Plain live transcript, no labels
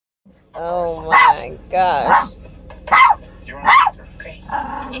Oh my gosh.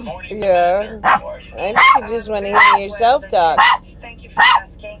 Yeah. I think you just want to hear yourself talk.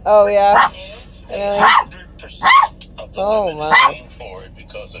 Oh yeah? Really? Oh my.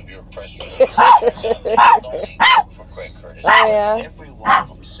 Oh yeah?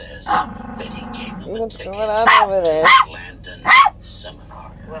 What's going on over there?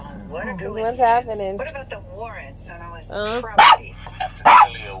 What's happening? What about the warrants on all his properties?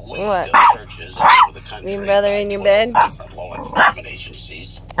 What? Your brother in your bed? What's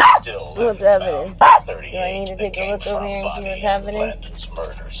happening? Do I need to take a look over here and see what's happening?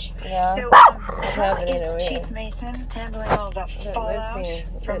 Yeah. So, What's happening over here? Chief Mason handling all the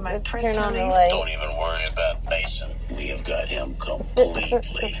fallout from my press turn on the release? light. Don't even worry about Mason. We have got him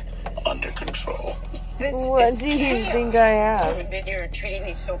completely under control. What do you think I have? You're treating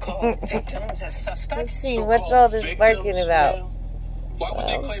these so-called victims as suspects. Let's see, what's all this barking about?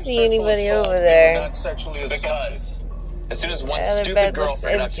 I don't see anybody over there. Because as soon as one other stupid bed girl looks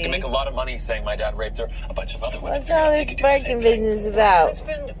figured out she empty. can make a lot of money saying my dad raped her, a bunch of other women. What's all this barking business about?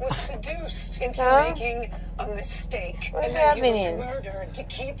 Husband was seduced into making a mistake. What's and then he happening? was murdered to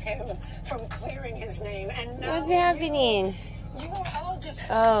keep him from clearing his name. And now What's happening? you are all just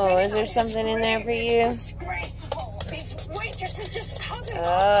Oh, is there something in there for you? disgraceful. These waitresses just hugging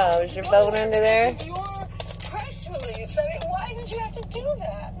Oh, is your boat under there? your press release. I mean, why did you have to do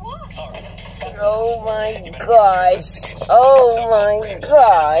that? Why? Oh my gosh. Oh my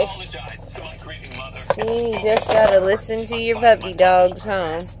gosh. See, you just gotta listen to your puppy dogs,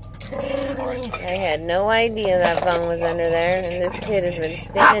 huh? I had no idea that phone was under there, and this kid has been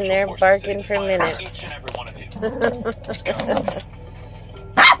standing there barking for minutes.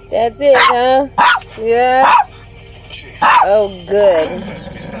 That's it, huh? Yeah? Oh, good.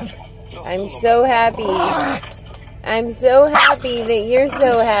 I'm so happy. I'm so happy that you're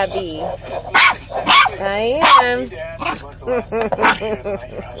so happy. I am.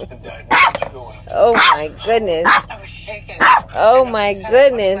 Oh my goodness. Oh my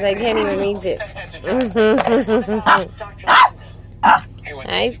goodness. I can't even reach it.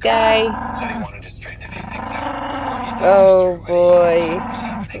 Nice guy. Oh boy.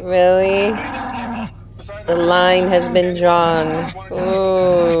 Really? The line has been drawn.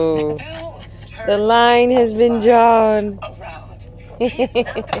 Ooh. The line has been drawn.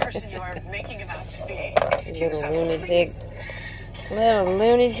 Little lunatic. Little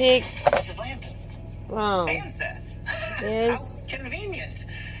lunatic. Oh. Yes.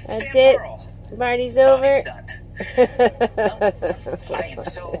 That's it. Party's over. I am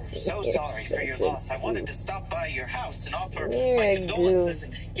so sorry for your loss. I wanted to stop by your house and offer You're my a condolences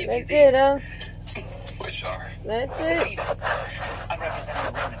goof. and give That's you it, these. huh? Which are? That's it. I'm representing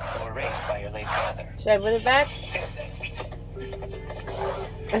the women who were raped by your late father. Should I put it back?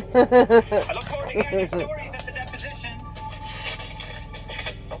 I look forward to hearing your stories at the deposition.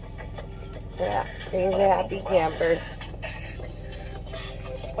 Yeah, he's a happy camper.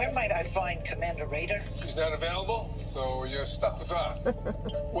 Where might I find Commander Raider? He's not available, so you're stuck with us.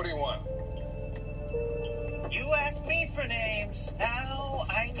 What do you want? You asked me for names. Now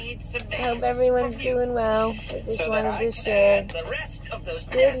I need some names. Hope everyone's from you. doing well. I just So that wanted I to can share. add the rest of those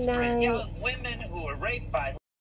Good desperate night. young women who were raped by